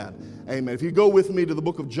Amen. If you go with me to the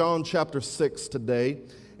book of John chapter 6 today,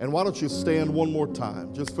 and why don't you stand one more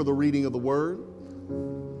time just for the reading of the word.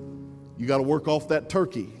 You got to work off that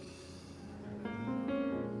turkey.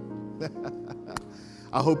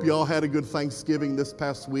 I hope you all had a good Thanksgiving this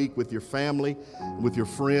past week with your family, with your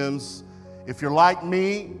friends. If you're like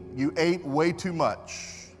me, you ate way too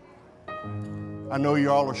much. I know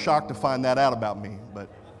you all are shocked to find that out about me,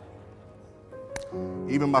 but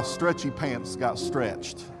even my stretchy pants got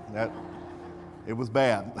stretched. It was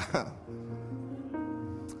bad.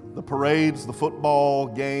 The parades, the football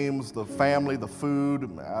games, the family, the food.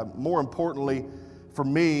 More importantly, for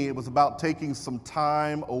me, it was about taking some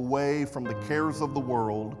time away from the cares of the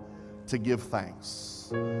world to give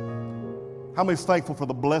thanks. How many is thankful for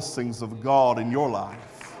the blessings of God in your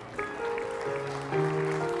life?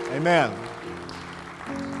 Amen.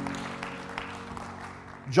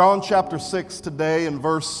 John chapter 6 today in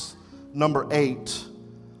verse number 8.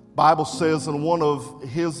 Bible says, and one of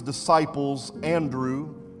his disciples,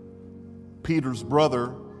 Andrew, Peter's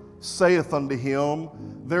brother, saith unto him,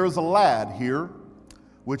 there is a lad here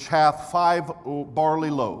which hath 5 barley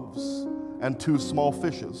loaves and 2 small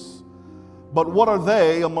fishes. But what are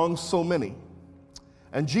they among so many?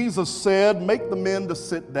 And Jesus said, make the men to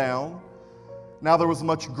sit down. Now there was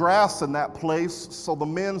much grass in that place, so the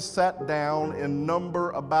men sat down in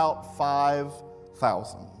number about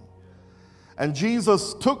 5,000. And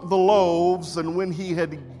Jesus took the loaves, and when he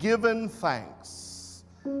had given thanks,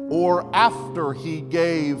 or after he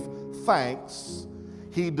gave thanks,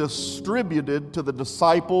 he distributed to the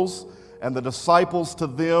disciples, and the disciples to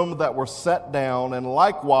them that were set down, and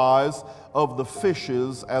likewise of the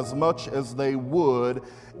fishes as much as they would.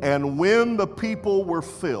 And when the people were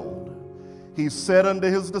filled, he said unto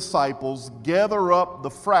his disciples, gather up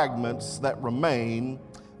the fragments that remain,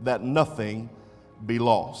 that nothing be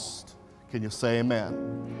lost. Can you say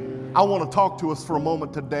amen? I want to talk to us for a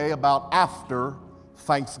moment today about after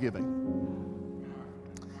Thanksgiving.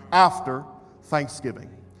 After Thanksgiving.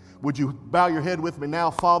 Would you bow your head with me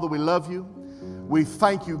now? Father, we love you. We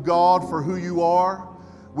thank you, God, for who you are.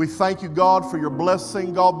 We thank you, God, for your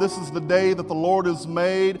blessing. God, this is the day that the Lord has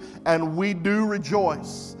made, and we do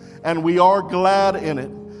rejoice, and we are glad in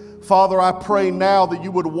it. Father, I pray now that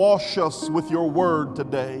you would wash us with your word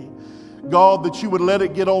today. God, that you would let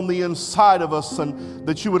it get on the inside of us and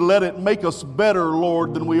that you would let it make us better,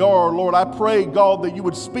 Lord, than we are. Lord, I pray, God, that you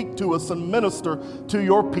would speak to us and minister to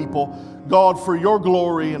your people, God, for your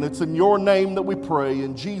glory. And it's in your name that we pray,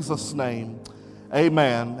 in Jesus' name.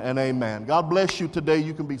 Amen and amen. God bless you today.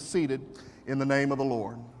 You can be seated in the name of the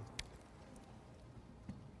Lord.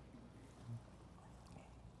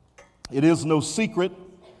 It is no secret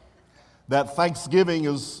that Thanksgiving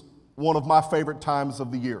is one of my favorite times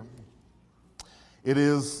of the year. It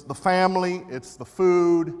is the family, it's the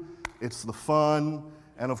food, it's the fun,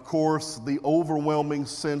 and of course, the overwhelming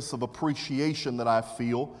sense of appreciation that I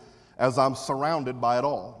feel as I'm surrounded by it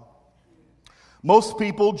all. Most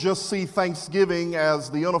people just see Thanksgiving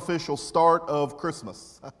as the unofficial start of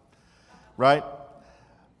Christmas, right?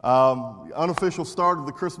 Unofficial start of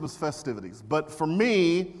the Christmas festivities. But for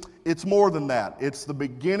me, it's more than that. It's the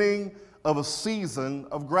beginning of a season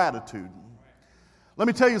of gratitude. Let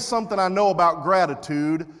me tell you something I know about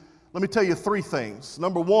gratitude. Let me tell you 3 things.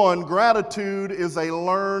 Number 1, gratitude is a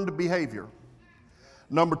learned behavior.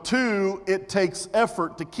 Number 2, it takes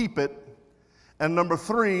effort to keep it. And number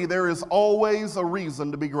 3, there is always a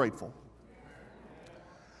reason to be grateful.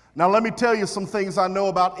 Now let me tell you some things I know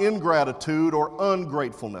about ingratitude or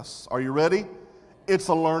ungratefulness. Are you ready? It's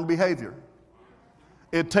a learned behavior.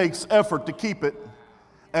 It takes effort to keep it,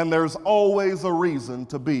 and there's always a reason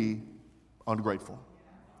to be ungrateful.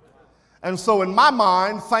 And so in my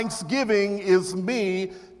mind, Thanksgiving is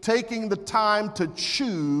me taking the time to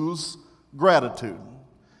choose gratitude.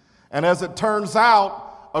 And as it turns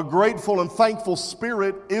out, a grateful and thankful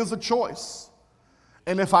spirit is a choice.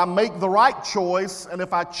 And if I make the right choice, and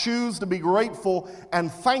if I choose to be grateful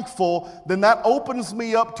and thankful, then that opens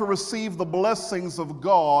me up to receive the blessings of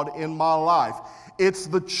God in my life. It's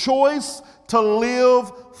the choice to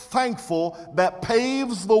live thankful that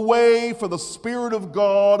paves the way for the Spirit of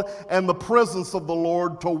God and the presence of the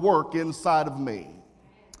Lord to work inside of me.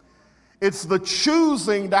 It's the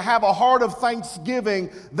choosing to have a heart of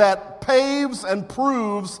thanksgiving that paves and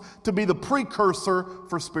proves to be the precursor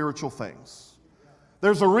for spiritual things.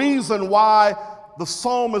 There's a reason why the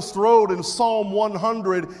psalmist wrote in Psalm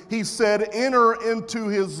 100, he said, enter into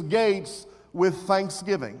his gates with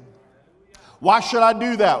thanksgiving. Why should I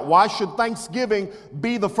do that? Why should Thanksgiving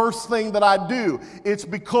be the first thing that I do? It's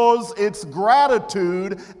because it's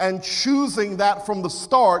gratitude and choosing that from the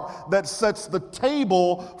start that sets the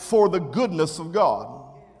table for the goodness of God.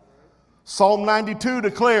 Psalm 92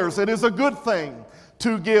 declares, it is a good thing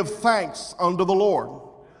to give thanks unto the Lord.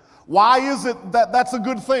 Why is it that that's a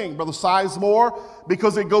good thing, Brother Sizemore?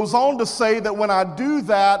 Because it goes on to say that when I do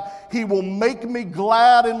that, he will make me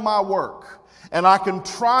glad in my work. And I can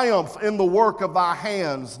triumph in the work of thy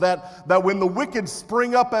hands, that when the wicked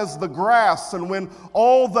spring up as the grass, and when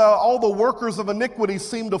all the workers of iniquity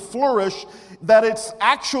seem to flourish, that it's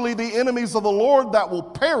actually the enemies of the Lord that will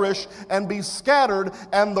perish and be scattered,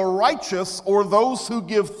 and the righteous, or those who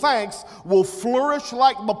give thanks, will flourish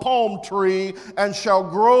like the palm tree, and shall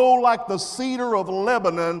grow like the cedar of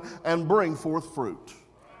Lebanon, and bring forth fruit.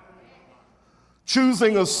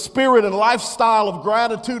 Choosing a spirit and lifestyle of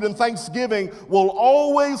gratitude and thanksgiving will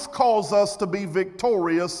always cause us to be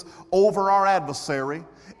victorious over our adversary.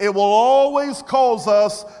 It will always cause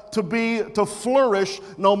us to flourish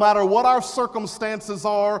no matter what our circumstances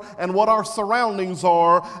are and what our surroundings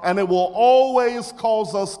are, and it will always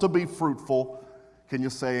cause us to be fruitful. Can you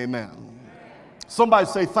say amen? Amen. Somebody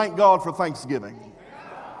say, thank God for Thanksgiving.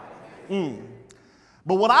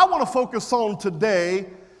 But what I want to focus on today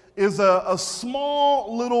is a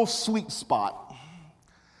small little sweet spot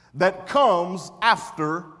that comes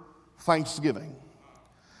after Thanksgiving.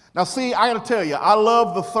 Now see, I got to tell you, I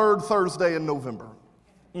love the third Thursday in November.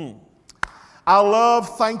 I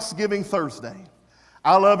love Thanksgiving Thursday.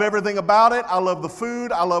 I love everything about it. I love the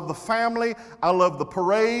food. I love the family. I love the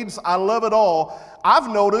parades. I love it all. I've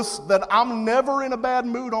noticed that I'm never in a bad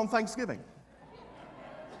mood on Thanksgiving.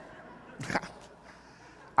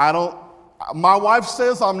 My wife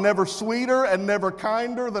says I'm never sweeter and never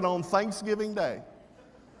kinder than on Thanksgiving Day.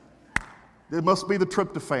 It must be the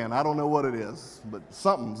tryptophan. I don't know what it is, but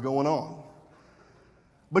something's going on.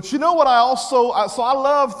 But you know what so I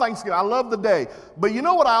love Thanksgiving. I love the day. But you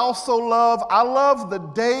know what I also love? I love the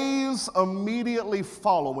days immediately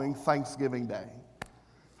following Thanksgiving Day.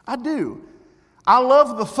 I do. I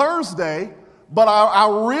love the Thursday, but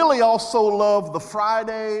I really also love the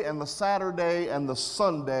Friday and the Saturday and the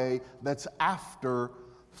Sunday that's after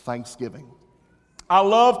Thanksgiving. I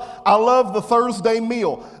love the Thursday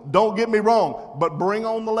meal. Don't get me wrong, but bring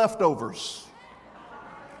on the leftovers.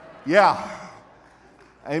 Yeah.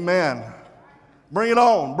 Amen. Bring it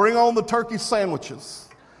on. Bring on the turkey sandwiches.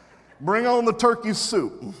 Bring on the turkey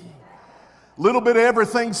soup. Little bit of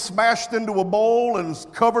everything smashed into a bowl and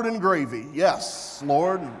covered in gravy. Yes,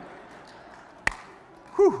 Lord.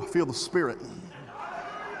 Whew, I feel the Spirit.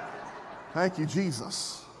 Thank you,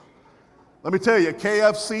 Jesus. Let me tell you,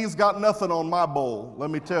 KFC's got nothing on my bowl. Let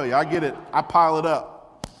me tell you, I get it. I pile it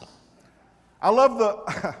up. I love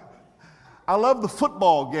the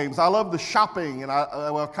football games. I love the shopping, and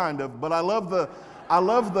but I love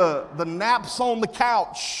the naps on the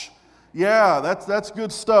couch. Yeah, that's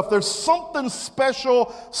good stuff. There's something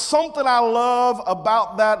special, something I love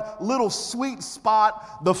about that little sweet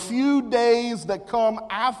spot, the few days that come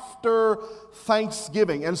after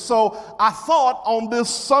Thanksgiving. And so I thought on this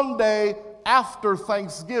Sunday after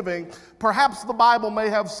Thanksgiving, perhaps the Bible may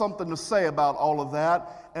have something to say about all of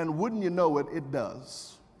that, and wouldn't you know it, it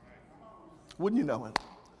does. Wouldn't you know it?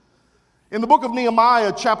 In the book of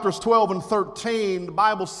Nehemiah, chapters 12 and 13, the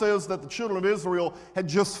Bible says that the children of Israel had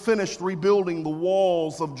just finished rebuilding the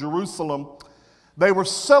walls of Jerusalem. They were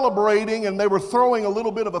celebrating, and they were throwing a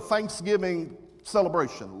little bit of a Thanksgiving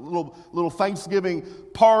celebration, a little Thanksgiving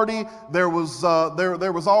party. There was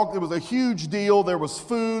a huge deal. There was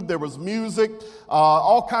food, there was music,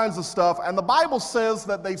 all kinds of stuff. And the Bible says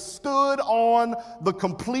that they stood on the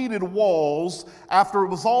completed walls after it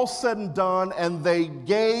was all said and done, and they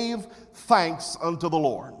gave thanks unto the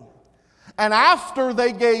Lord. And after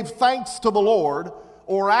they gave thanks to the Lord,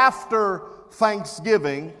 or after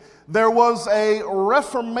Thanksgiving, there was a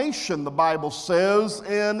reformation, the Bible says,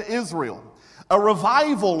 in Israel. A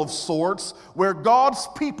revival of sorts where God's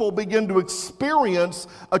people begin to experience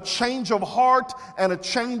a change of heart and a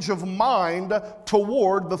change of mind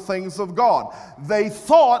toward the things of God. They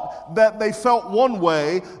thought that they felt one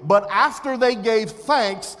way, but after they gave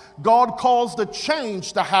thanks, God caused a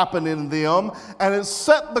change to happen in them, and it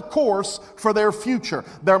set the course for their future.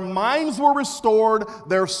 Their minds were restored,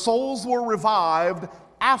 their souls were revived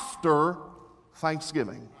after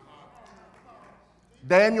Thanksgiving.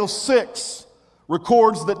 Daniel 6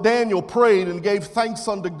 records that Daniel prayed and gave thanks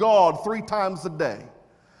unto God 3 times a day.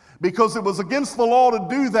 Because it was against the law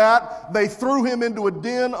to do that, they threw him into a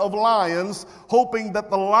den of lions, hoping that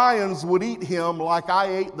the lions would eat him like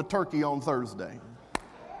I ate the turkey on Thursday.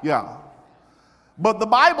 Yeah. But the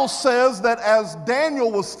Bible says that as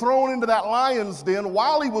Daniel was thrown into that lion's den,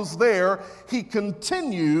 while he was there, he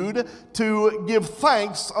continued to give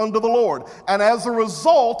thanks unto the Lord. And as a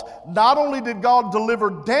result, not only did God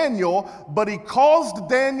deliver Daniel, but he caused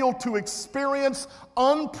Daniel to experience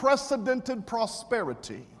unprecedented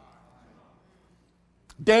prosperity.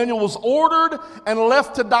 Daniel was ordered and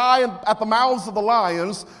left to die at the mouths of the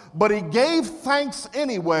lions, but he gave thanks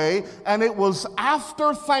anyway, and it was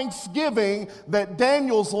after Thanksgiving that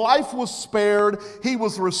Daniel's life was spared, he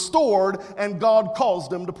was restored, and God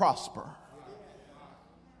caused him to prosper.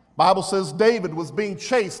 Bible says David was being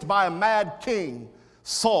chased by a mad king,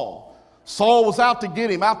 Saul. Saul was out to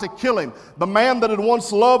get him, out to kill him. The man that had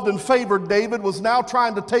once loved and favored David was now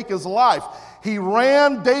trying to take his life.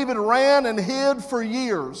 David ran and hid for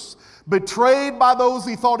years, betrayed by those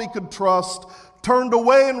he thought he could trust, turned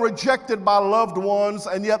away and rejected by loved ones,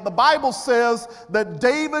 and yet the Bible says that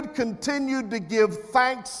David continued to give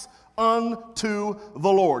thanks unto the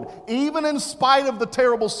Lord, even in spite of the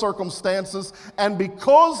terrible circumstances. And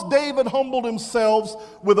because David humbled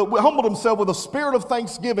himself with a spirit of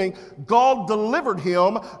thanksgiving, God delivered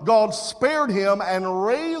him, God spared him, and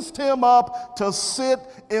raised him up to sit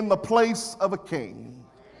in the place of a king.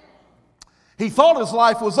 He thought his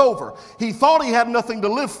life was over. He thought he had nothing to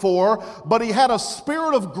live for, but he had a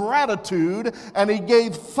spirit of gratitude, and he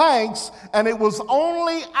gave thanks, and it was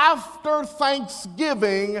only after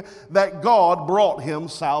Thanksgiving that God brought him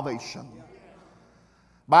salvation.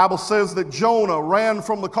 The Bible says that Jonah ran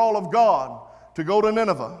from the call of God to go to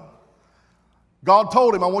Nineveh. God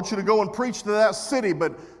told him, I want you to go and preach to that city,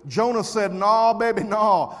 but Jonah said, no, baby,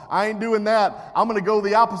 no, I ain't doing that. I'm going to go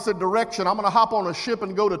the opposite direction. I'm going to hop on a ship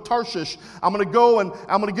and go to Tarshish. I'm going to go and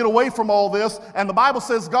I'm going to get away from all this. And the Bible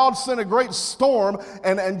says God sent a great storm,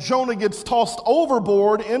 and Jonah gets tossed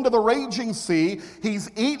overboard into the raging sea. He's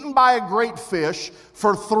eaten by a great fish.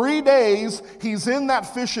 For 3 days, he's in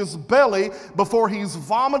that fish's belly before he's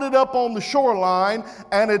vomited up on the shoreline.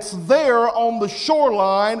 And it's there on the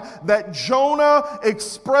shoreline that Jonah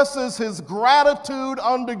expresses his gratitude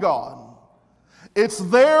unto God. It's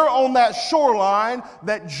there on that shoreline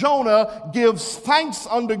that Jonah gives thanks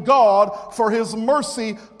unto God for his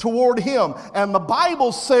mercy toward him. And the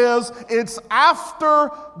Bible says it's after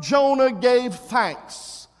Jonah gave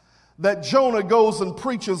thanks that Jonah goes and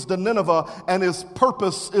preaches to Nineveh, and his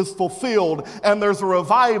purpose is fulfilled, and there's a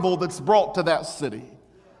revival that's brought to that city.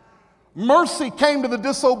 Mercy came to the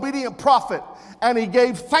disobedient prophet, and he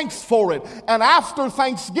gave thanks for it. And after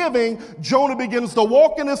Thanksgiving, Jonah begins to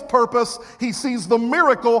walk in his purpose. He sees the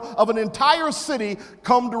miracle of an entire city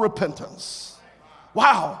come to repentance.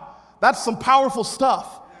 Wow, that's some powerful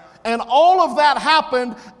stuff. And all of that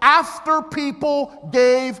happened after people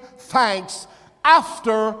gave thanks,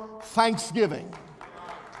 after Thanksgiving.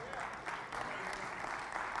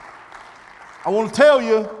 I want to tell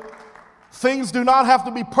you, things do not have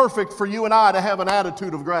to be perfect for you and I to have an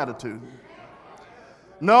attitude of gratitude.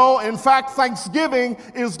 No, in fact, Thanksgiving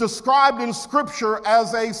is described in Scripture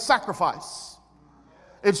as a sacrifice.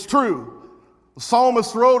 It's true. The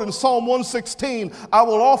psalmist wrote in Psalm 116, I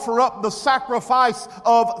will offer up the sacrifice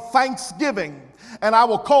of thanksgiving, and I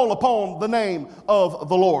will call upon the name of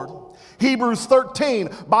the Lord. Hebrews 13,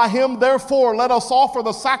 by him therefore let us offer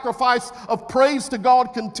the sacrifice of praise to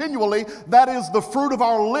God continually, that is the fruit of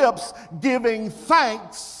our lips, giving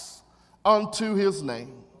thanks unto his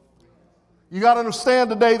name. You got to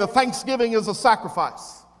understand today that Thanksgiving is a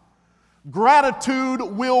sacrifice. Gratitude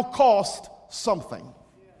will cost something.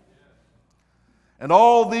 And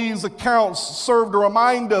all these accounts serve to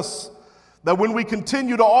remind us that when we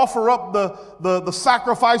continue to offer up the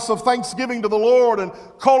sacrifice of thanksgiving to the Lord and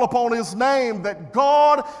call upon his name, that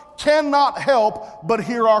God cannot help but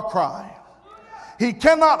hear our cry. He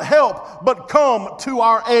cannot help but come to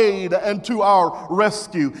our aid and to our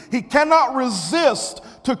rescue. He cannot resist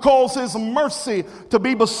to cause his mercy to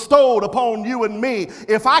be bestowed upon you and me.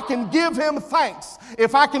 If I can give him thanks,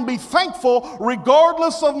 if I can be thankful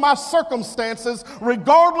regardless of my circumstances,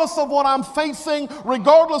 regardless of what I'm facing,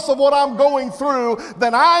 regardless of what I'm going through,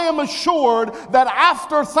 then I am assured that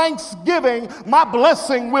after Thanksgiving, my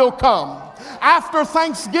blessing will come. After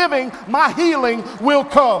Thanksgiving, my healing will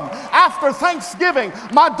come. After Thanksgiving,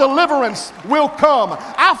 my deliverance will come.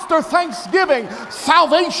 After Thanksgiving,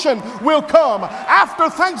 salvation will come. After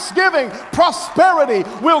Thanksgiving, prosperity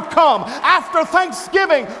will come. After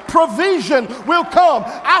Thanksgiving, provision will come.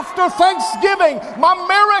 After Thanksgiving, my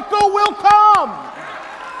miracle will come.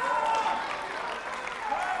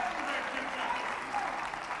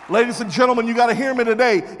 Ladies and gentlemen, you got to hear me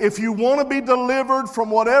today. If you want to be delivered from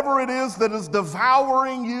whatever it is that is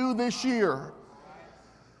devouring you this year,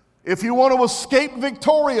 If you want to escape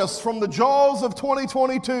victorious from the jaws of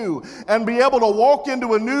 2022 and be able to walk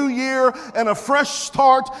into a new year and a fresh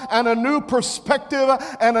start and a new perspective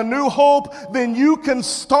and a new hope, then you can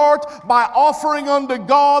start by offering unto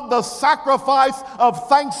God the sacrifice of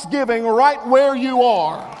thanksgiving right where you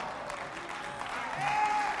are.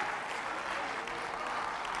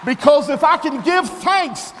 Because if I can give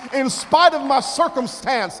thanks in spite of my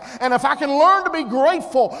circumstance, and if I can learn to be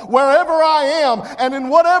grateful wherever I am and in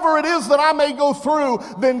whatever it is that I may go through,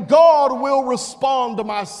 then God will respond to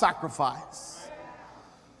my sacrifice.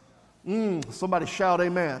 Somebody shout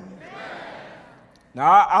amen.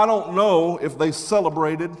 Now, I don't know if they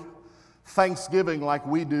celebrated Thanksgiving like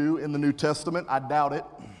we do in the New Testament. I doubt it.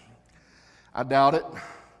 I doubt it.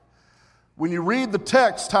 When you read the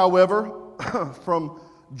text, however, from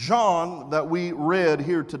John that we read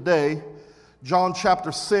here today, John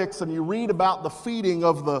chapter 6, and you read about the feeding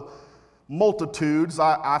of the multitudes.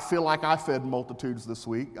 I feel like I fed multitudes this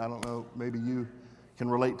week. I don't know, maybe you can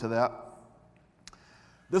relate to that.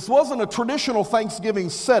 This wasn't a traditional Thanksgiving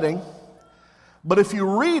setting, but if you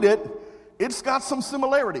read it, it's got some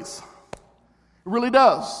similarities. It really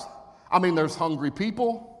does. I mean, there's hungry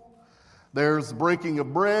people, there's breaking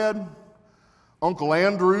of bread, Uncle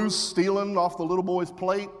Andrew's stealing off the little boy's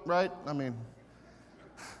plate, right? I mean,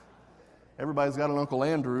 everybody's got an Uncle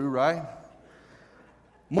Andrew, right?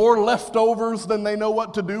 More leftovers than they know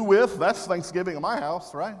what to do with. That's Thanksgiving in my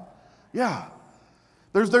house, right? Yeah.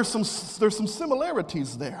 There's some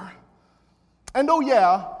similarities there. And oh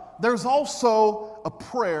yeah, there's also a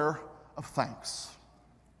prayer of thanks.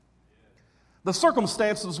 The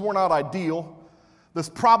circumstances were not ideal. This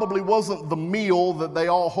probably wasn't the meal that they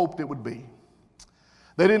all hoped it would be.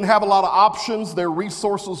 They didn't have a lot of options. Their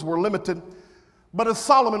resources were limited. But as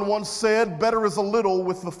Solomon once said, better is a little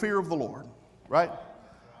with the fear of the Lord, right?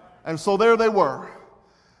 And so there they were.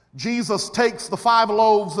 Jesus takes the 5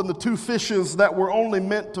 loaves and the 2 fishes that were only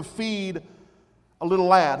meant to feed a little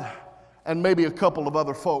lad and maybe a couple of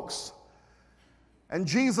other folks. And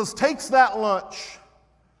Jesus takes that lunch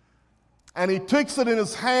and he takes it in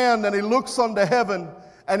his hand and he looks unto heaven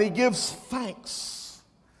and he gives thanks.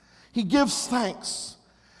 He gives thanks.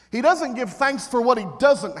 He doesn't give thanks for what he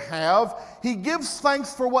doesn't have. He gives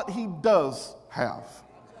thanks for what he does have.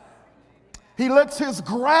 He lets his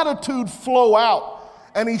gratitude flow out,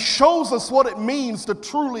 and he shows us what it means to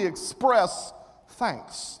truly express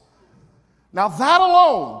thanks. Now, that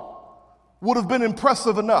alone would have been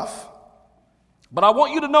impressive enough. But I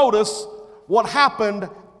want you to notice what happened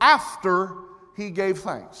after he gave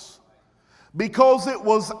thanks. Because it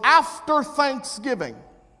was after Thanksgiving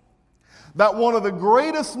that one of the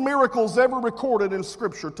greatest miracles ever recorded in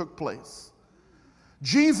Scripture took place.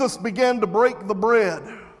 Jesus began to break the bread.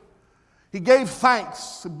 He gave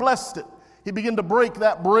thanks, he blessed it. He began to break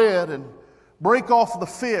that bread and break off the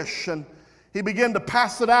fish, and he began to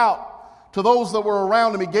pass it out to those that were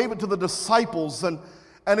around him. He gave it to the disciples, and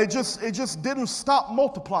it just didn't stop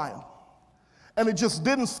multiplying. And it just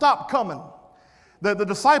didn't stop coming. The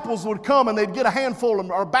disciples would come and they'd get a handful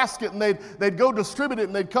or a basket and they'd go distribute it,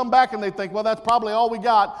 and they'd come back and they'd think, well, that's probably all we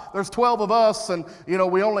got. There's 12 of us, and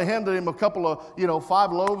we only handed him a couple of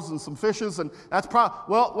 5 loaves and some fishes, and that's probably,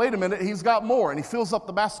 well, wait a minute, he's got more, and he fills up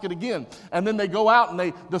the basket again. And then they go out and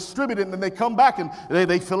they distribute it, and then they come back and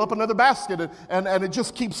they fill up another basket, and it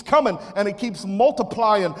just keeps coming and it keeps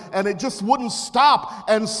multiplying, and it just wouldn't stop.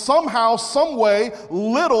 And somehow, some way,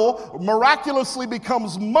 little miraculously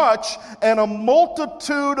becomes much, and a multitude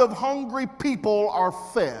of hungry people are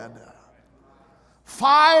fed.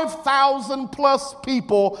 5,000 plus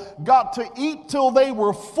people got to eat till they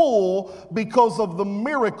were full because of the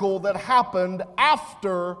miracle that happened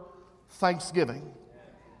after Thanksgiving.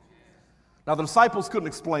 Now, the disciples couldn't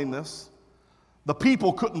explain this. The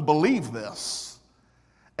people couldn't believe this.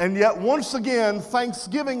 And yet, once again,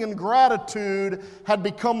 thanksgiving and gratitude had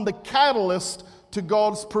become the catalyst to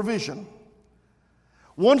God's provision.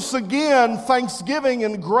 Once again, thanksgiving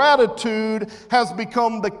and gratitude has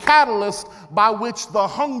become the catalyst by which the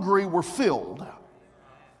hungry were filled.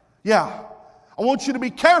 Yeah. I want you to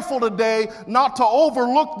be careful today not to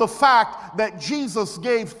overlook the fact that Jesus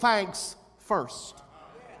gave thanks first.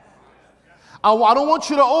 I don't want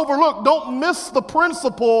you to overlook, don't miss the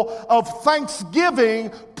principle of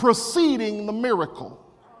thanksgiving preceding the miracle.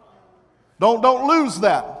 Don't lose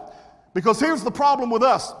that. Because here's the problem with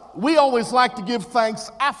us. We always like to give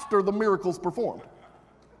thanks after the miracle's performed.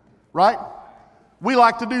 Right? We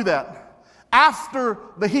like to do that. After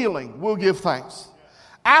the healing, we'll give thanks.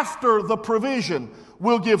 After the provision,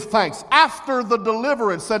 we'll give thanks. After the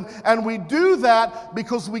deliverance. And we do that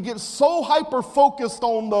because we get so hyper-focused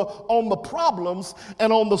on the problems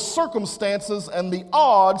and on the circumstances and the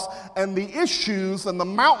odds and the issues and the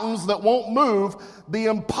mountains that won't move. The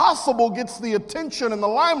impossible gets the attention and the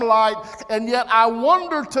limelight, and yet I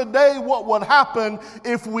wonder today what would happen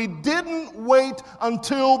if we didn't wait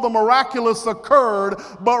until the miraculous occurred,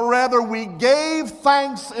 but rather we gave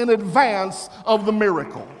thanks in advance of the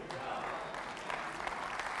miracle.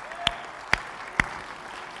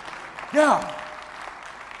 Yeah.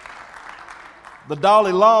 The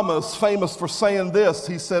Dalai Lama is famous for saying this.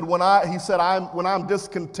 He said, when I'm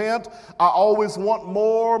discontent, I always want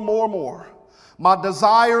more, more, more. My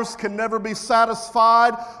desires can never be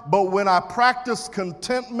satisfied, but when I practice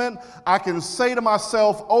contentment, I can say to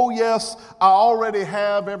myself, oh yes, I already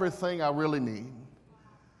have everything I really need.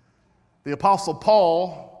 The Apostle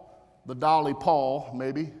Paul, the Dalai Paul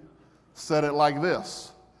maybe, said it like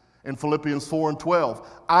this in Philippians 4:12.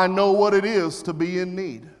 I know what it is to be in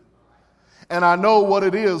need, and I know what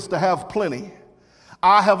it is to have plenty.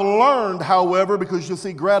 I have learned, however, because you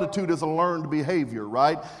see, gratitude is a learned behavior,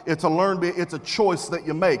 right? It's a choice that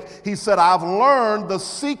you make. He said, I've learned the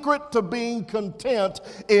secret to being content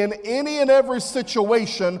in any and every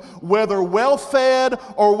situation, whether well-fed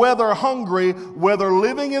or whether hungry, whether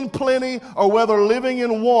living in plenty or whether living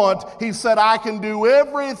in want. He said, I can do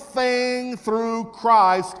everything through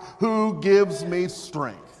Christ who gives me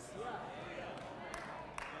strength.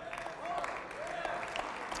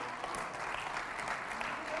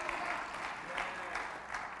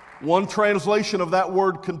 One translation of that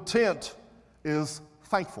word content is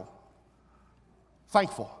thankful.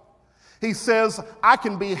 Thankful. He says, I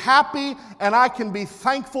can be happy and I can be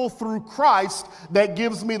thankful through Christ that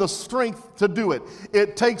gives me the strength to do it.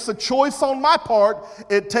 It takes a choice on my part.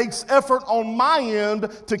 It takes effort on my end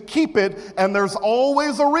to keep it, and there's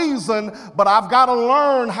always a reason, but I've got to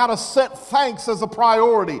learn how to set thanks as a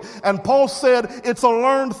priority. And Paul said, it's a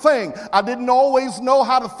learned thing. I didn't always know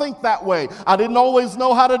how to think that way. I didn't always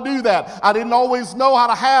know how to do that. I didn't always know how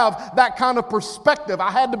to have that kind of perspective.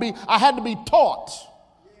 I had to be taught.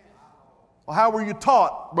 Well, how were you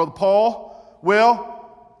taught, Brother Paul?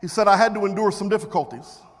 Well, he said, I had to endure some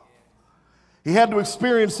difficulties. He had to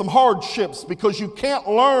experience some hardships, because you can't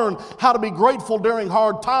learn how to be grateful during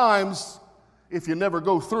hard times if you never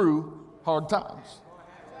go through hard times.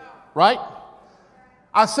 Right?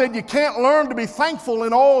 I said you can't learn to be thankful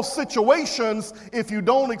in all situations if you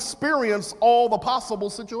don't experience all the possible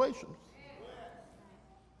situations.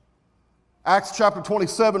 Acts chapter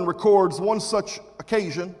 27 records one such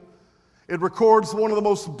occasion. It records one of the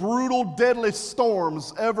most brutal, deadly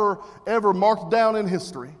storms ever marked down in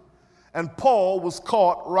history. And Paul was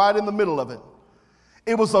caught right in the middle of it.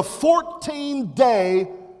 It was a 14-day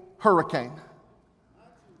hurricane.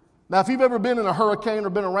 Now, if you've ever been in a hurricane or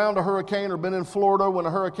been around a hurricane or been in Florida when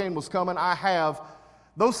a hurricane was coming, I have.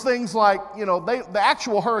 Those things the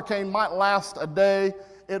actual hurricane might last a day.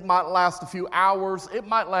 It might last a few hours. It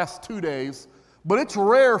might last 2 days. But it's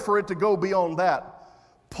rare for it to go beyond that.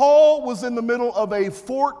 Paul was in the middle of a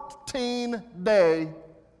 14-day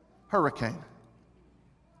hurricane.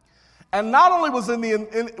 And not only was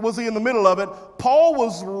he in the middle of it, Paul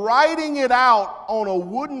was riding it out on a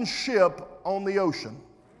wooden ship on the ocean.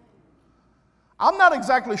 I'm not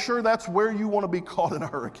exactly sure that's where you want to be caught in a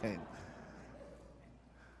hurricane.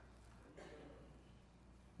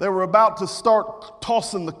 They were about to start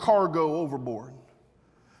tossing the cargo overboard.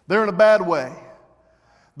 They're in a bad way.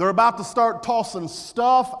 They're about to start tossing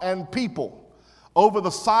stuff and people over the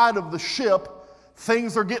side of the ship.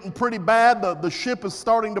 Things are getting pretty bad. The ship is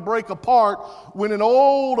starting to break apart when an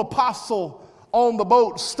old apostle on the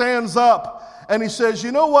boat stands up and he says,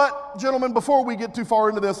 you know what, gentlemen, before we get too far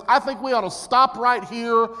into this, I think we ought to stop right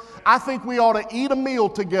here. I think we ought to eat a meal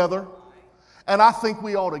together, and I think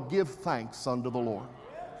we ought to give thanks unto the Lord.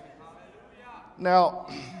 Now,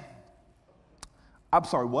 I'm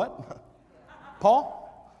sorry, what? Paul?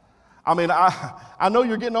 I mean, I know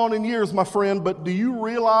you're getting on in years, my friend, but do you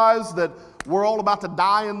realize that we're all about to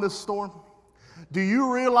die in this storm? Do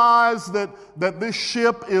you realize that this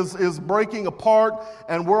ship is breaking apart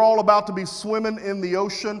and we're all about to be swimming in the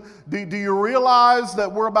ocean? Do you realize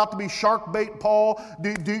that we're about to be shark bait, Paul?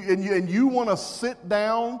 And you want to sit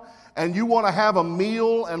down and you want to have a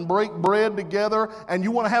meal and break bread together and you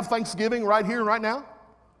want to have Thanksgiving right here and right now?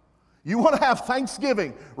 You want to have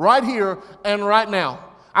Thanksgiving right here and right now.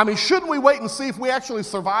 I mean, shouldn't we wait and see if we actually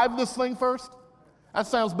survive this thing first? That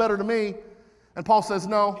sounds better to me. And Paul says,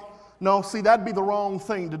 no, see, that'd be the wrong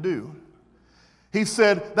thing to do. He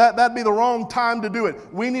said that'd be the wrong time to do it.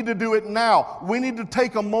 We need to do it now. We need to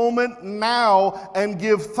take a moment now and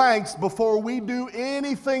give thanks before we do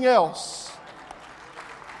anything else.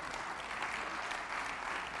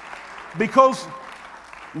 Because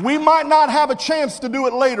we might not have a chance to do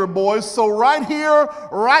it later, boys. So right here,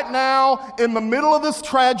 right now, in the middle of this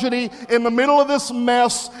tragedy, in the middle of this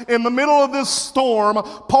mess, in the middle of this storm,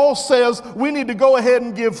 Paul says we need to go ahead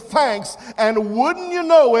and give thanks. And wouldn't you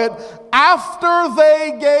know it, after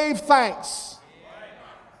they gave thanks,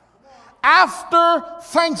 after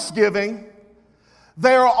Thanksgiving,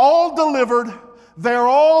 they're all delivered. They're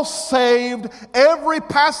all saved. Every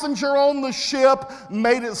passenger on the ship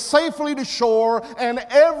made it safely to shore, and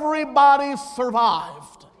everybody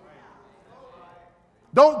survived.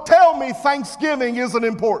 Don't tell me Thanksgiving isn't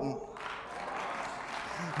important.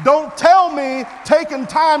 Don't tell me taking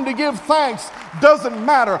time to give thanks doesn't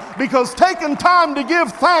matter, because taking time to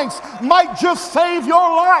give thanks might just save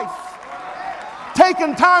your life.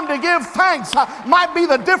 Taking time to give thanks might be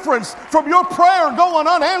the difference from your prayer going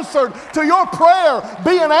unanswered to your prayer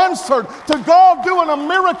being answered, to God doing a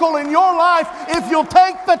miracle in your life if you'll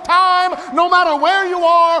take the time, no matter where you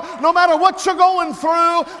are, no matter what you're going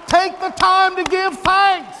through, take the time to give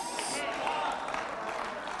thanks.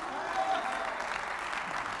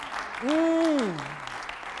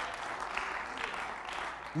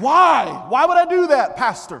 Why? Why would I do that,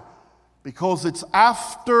 Pastor? Because it's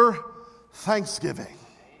after Thanksgiving.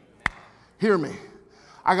 Hear me.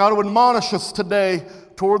 I got to admonish us today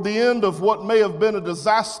toward the end of what may have been a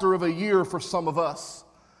disaster of a year for some of us.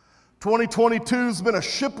 2022 has been a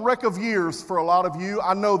shipwreck of years for a lot of you.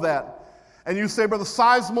 I know that. And you say, Brother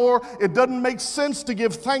Sizemore, it doesn't make sense to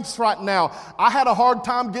give thanks right now. I had a hard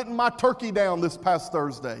time getting my turkey down this past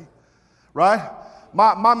Thursday, right?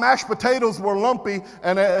 My mashed potatoes were lumpy,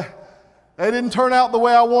 and it didn't turn out the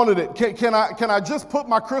way I wanted it. Can I just put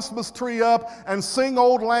my Christmas tree up and sing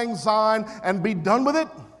Auld Lang Syne and be done with it?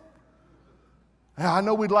 Yeah, I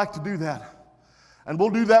know we'd like to do that. And we'll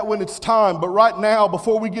do that when it's time. But right now,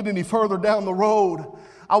 before we get any further down the road,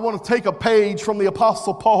 I want to take a page from the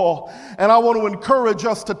Apostle Paul, and I want to encourage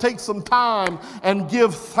us to take some time and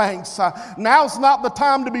give thanks. Now's not the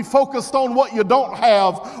time to be focused on what you don't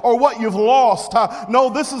have or what you've lost. No,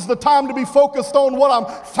 this is the time to be focused on what I'm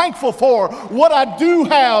thankful for, what I do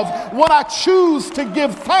have, what I choose to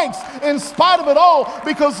give thanks in spite of it all,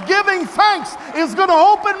 because giving thanks is going to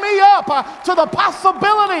open me up to the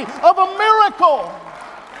possibility of a miracle.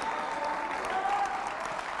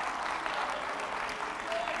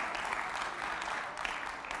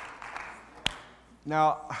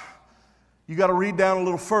 Now, you got to read down a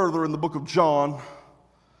little further in the book of John,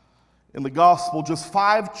 in the gospel, just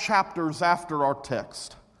 5 chapters after our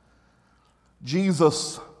text.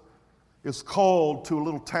 Jesus is called to a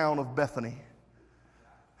little town of Bethany.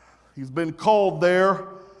 He's been called there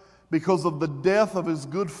because of the death of his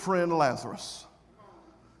good friend Lazarus.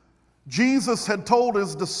 Jesus had told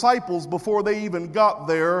his disciples before they even got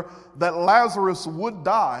there that Lazarus would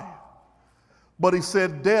die. But he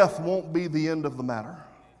said death won't be the end of the matter.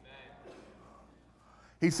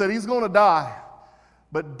 He said he's going to die,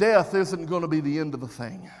 but death isn't going to be the end of the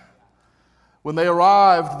thing. When they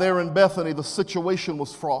arrived there in Bethany, the situation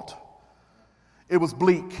was fraught. It was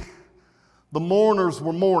bleak. The mourners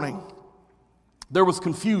were mourning. There was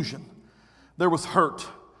confusion. There was hurt.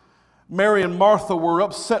 Mary and Martha were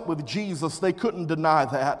upset with Jesus. They couldn't deny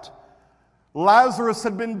that. Lazarus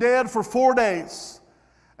had been dead for 4 days.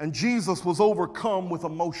 And Jesus was overcome with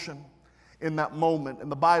emotion in that moment.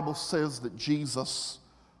 And the Bible says that Jesus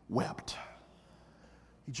wept.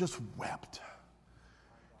 He just wept.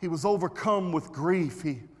 He was overcome with grief.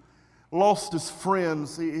 He lost his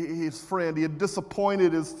friends. His friend. He had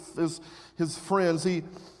disappointed his friends. He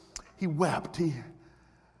wept. He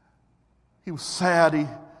was sad.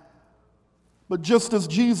 But just as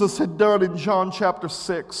Jesus had done in John chapter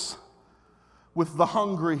 6 with the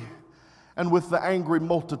hungry and with the angry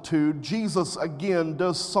multitude, Jesus again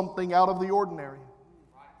does something out of the ordinary.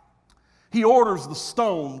 He orders the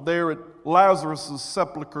stone there at Lazarus'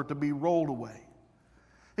 sepulcher to be rolled away.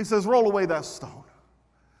 He says, roll away that stone.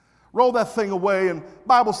 Roll that thing away. And the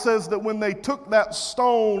Bible says that when they took that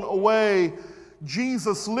stone away,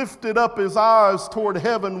 Jesus lifted up his eyes toward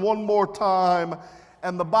heaven one more time,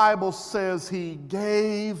 and the Bible says he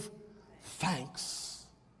gave thanks.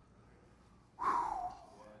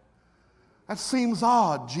 That seems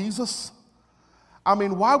odd, Jesus. I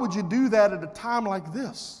mean, why would you do that at a time like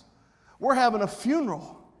this? We're having a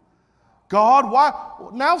funeral. God, why?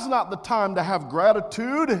 Now's not the time to have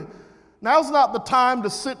gratitude. Now's not the time to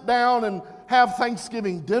sit down and have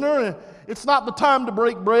Thanksgiving dinner. It's not the time to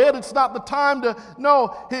break bread. It's not the time to,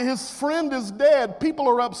 no, his friend is dead. People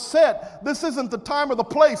are upset. This isn't the time or the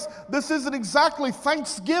place. This isn't exactly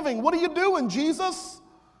Thanksgiving. What are you doing, Jesus?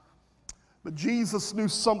 But Jesus knew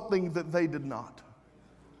something that they did not.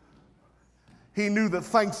 He knew that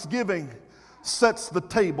Thanksgiving sets the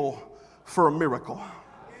table for a miracle.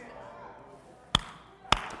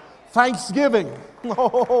 Thanksgiving,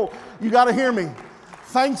 oh, you got to hear me.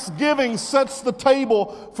 Thanksgiving sets the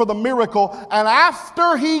table for the miracle. And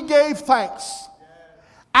after he gave thanks,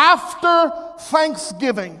 after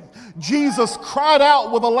Thanksgiving, Jesus cried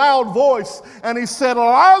out with a loud voice and he said,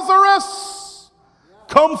 Lazarus,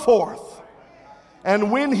 come forth.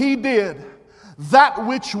 And when he did, that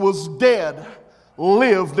which was dead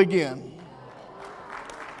lived again.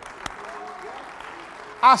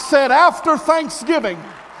 I said, after Thanksgiving,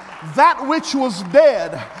 that which was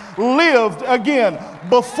dead lived again.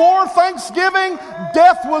 Before Thanksgiving,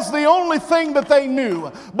 death was the only thing that they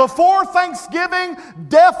knew. Before Thanksgiving,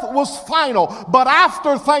 death was final. But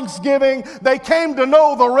after Thanksgiving, they came to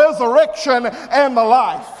know the resurrection and the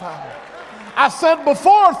life. I said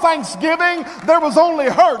before Thanksgiving, there was only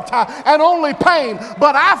hurt and only pain.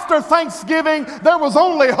 But after Thanksgiving, there was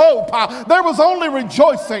only hope. There was only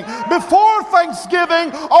rejoicing. Before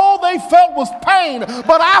Thanksgiving, all they felt was pain.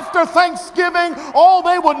 But after Thanksgiving, all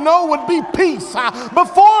they would know would be peace.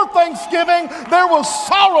 Before Thanksgiving, there was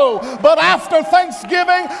sorrow. But after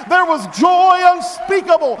Thanksgiving, there was joy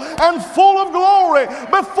unspeakable and full of glory.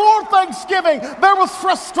 Before Thanksgiving, there was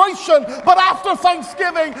frustration. But after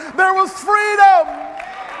Thanksgiving, there was freedom.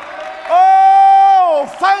 Oh,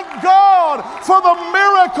 thank God for the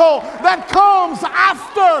miracle that comes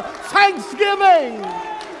after Thanksgiving.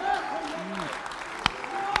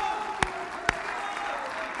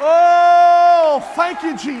 Oh, thank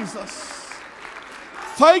you, Jesus.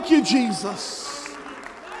 Thank you, Jesus.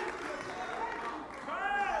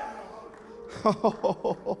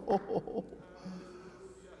 Oh,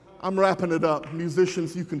 I'm wrapping it up.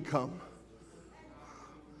 Musicians, you can come.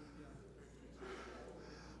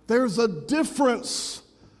 There's a difference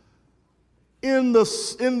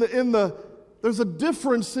there's a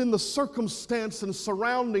difference in the circumstance and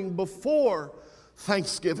surrounding before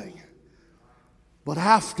Thanksgiving. But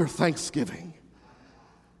after Thanksgiving,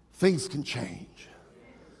 things can change.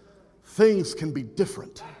 Things can be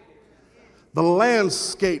different. The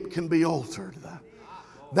landscape can be altered.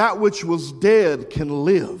 That which was dead can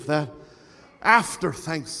live. That after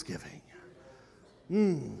Thanksgiving.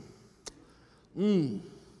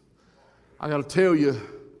 I got to tell you,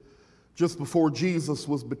 just before Jesus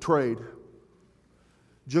was betrayed,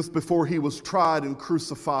 just before he was tried and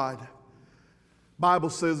crucified, Bible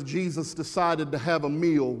says Jesus decided to have a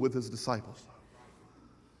meal with his disciples.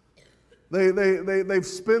 They've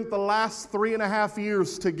spent the last 3.5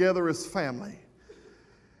 years together as family.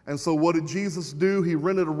 And so what did Jesus do? He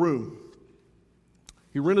rented a room.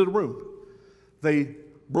 They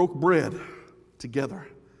broke bread together.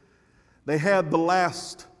 They had the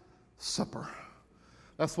Last Supper.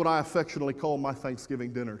 That's what I affectionately call my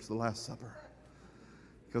Thanksgiving dinner. It's the Last Supper.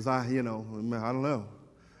 Because I don't know.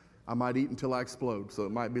 I might eat until I explode, so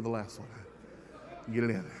it might be the last one. Get it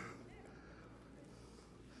in.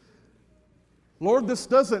 Lord, this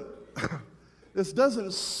doesn't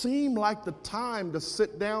seem like the time to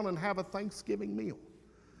sit down and have a Thanksgiving meal.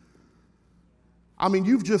 I mean,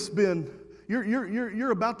 you're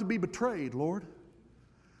about to be betrayed, Lord.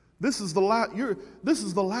 This is the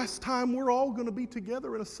last time we're all going to be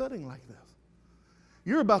together in a setting like this.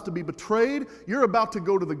 You're about to be betrayed. You're about to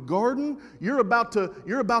go to the garden. You're about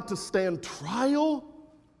to stand trial.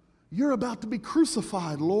 You're about to be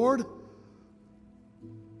crucified, Lord.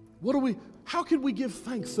 How can we give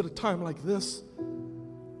thanks at a time like this?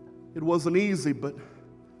 It wasn't easy, but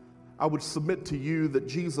I would submit to you that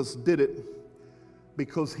Jesus did it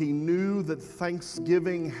because he knew that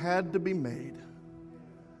Thanksgiving had to be made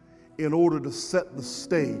in order to set the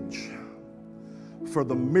stage for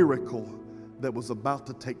the miracle that was about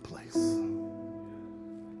to take place.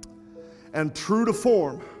 And true to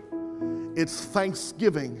form, it's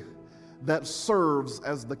Thanksgiving that serves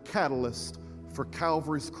as the catalyst for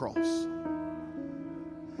Calvary's cross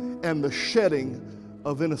and the shedding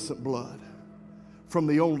of innocent blood from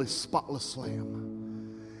the only spotless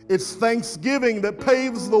Lamb. It's Thanksgiving that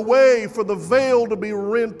paves the way for the veil to be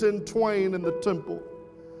rent in twain in the temple.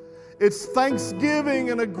 It's thanksgiving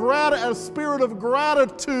and a spirit of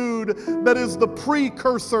gratitude that is the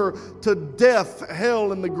precursor to death,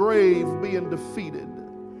 hell, and the grave being defeated,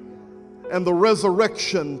 and the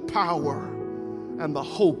resurrection power and the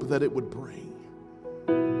hope that it would bring.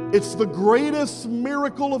 It's the greatest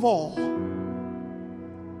miracle of all.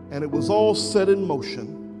 And it was all set in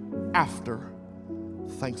motion after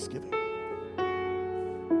Thanksgiving.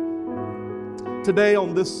 Today,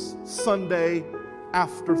 on this Sunday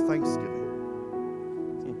after Thanksgiving,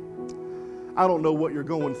 I don't know what you're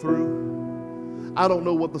going through. I don't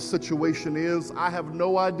know what the situation is. I have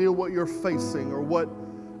no idea what you're facing or what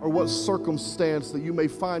circumstance that you may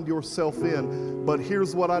find yourself in. But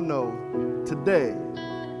here's what I know. Today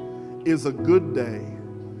is a good day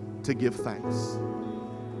to give thanks.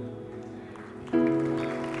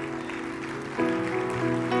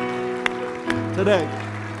 Today,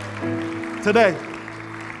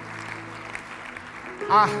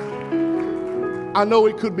 I know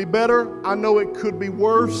it could be better. I know it could be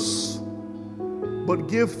worse. But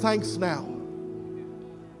give thanks now.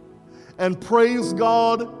 And praise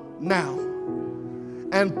God now.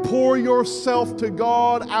 And pour yourself to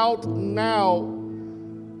God out now.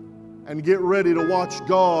 And get ready to watch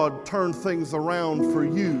God turn things around for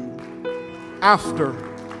you after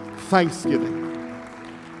Thanksgiving.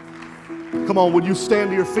 Come on, would you stand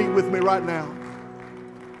to your feet with me right now?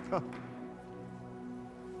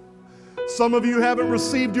 Some of you haven't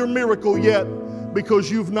received your miracle yet because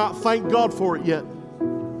you've not thanked God for it yet.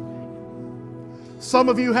 Some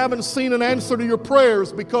of you haven't seen an answer to your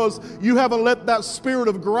prayers because you haven't let that spirit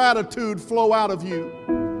of gratitude flow out of you.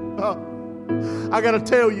 I got to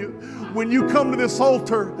tell you, when you come to this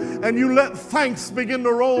altar and you let thanks begin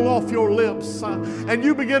to roll off your lips and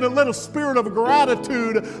you begin to let a spirit of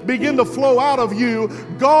gratitude begin to flow out of you,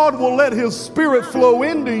 God will let His Spirit flow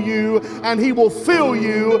into you and He will fill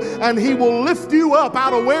you and He will lift you up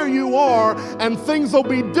out of where you are, and things will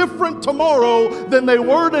be different tomorrow than they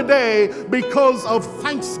were today because of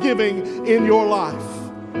thanksgiving in your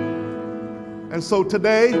life. And so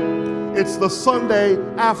today, it's the Sunday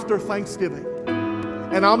after Thanksgiving.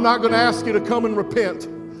 And I'm not going to ask you to come and repent.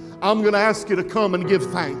 I'm going to ask you to come and give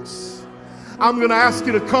thanks. I'm going to ask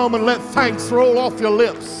you to come and let thanks roll off your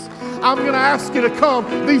lips. I'm going to ask you to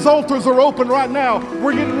come. These altars are open right now.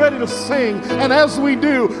 We're getting ready to sing. And as we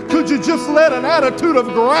do, could you just let an attitude of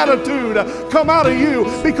gratitude come out of you?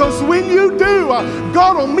 Because when you do,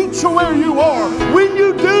 God will meet you where you are. When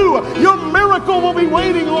you do, your miracle will be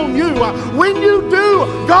waiting on you. When you do,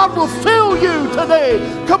 God will fill you today.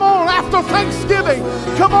 Come on, after Thanksgiving.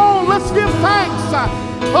 Come on, let's give thanks.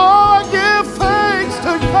 Oh, give thanks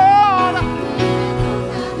to God.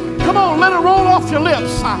 Come on, let it roll off your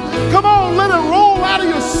lips. Come on, let it roll out of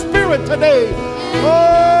your spirit today.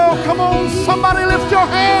 Oh, come on, somebody lift your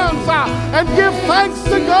hands and give thanks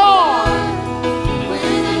to God.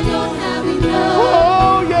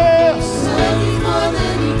 Oh, yes.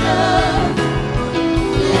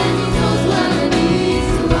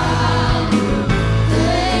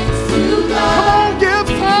 Come on, give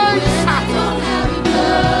thanks.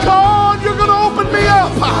 God, you're going to open me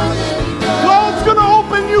up. God's going to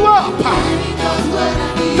open you up.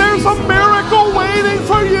 There's a miracle waiting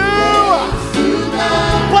for you.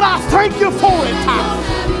 But I thank you for it.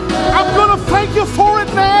 I'm going to thank you for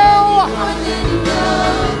it now.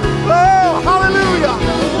 Oh, hallelujah.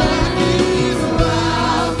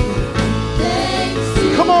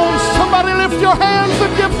 Come on, somebody lift your hands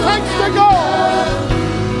and give thanks to God.